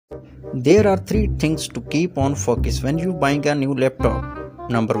There are three things to keep on focus when you buying a new laptop.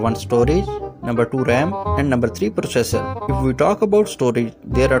 Number 1 storage, number 2 RAM and number 3 processor. If we talk about storage,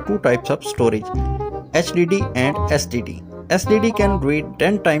 there are two types of storage, HDD and SSD. SSD can read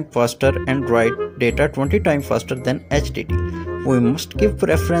 10 times faster and write data 20 times faster than HDD. We must give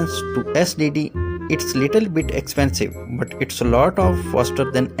preference to SSD. It's little bit expensive, but it's a lot of faster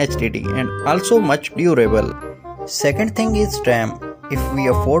than HDD and also much durable. Second thing is RAM. If we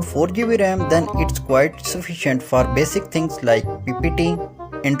afford 4GB RAM, then it's quite sufficient for basic things like PPT,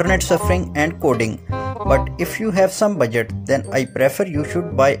 internet surfing and coding. But if you have some budget, then I prefer you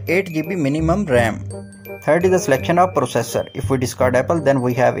should buy 8GB minimum RAM. Third is the selection of processor. If we discard Apple, then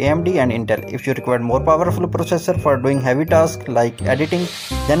we have AMD and Intel. If you require more powerful processor for doing heavy tasks like editing,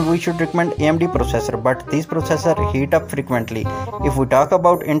 then we should recommend AMD processor, but these processors heat up frequently. If we talk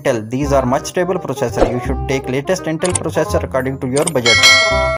about Intel, these are much stable processor. You should take latest Intel processor according to your budget.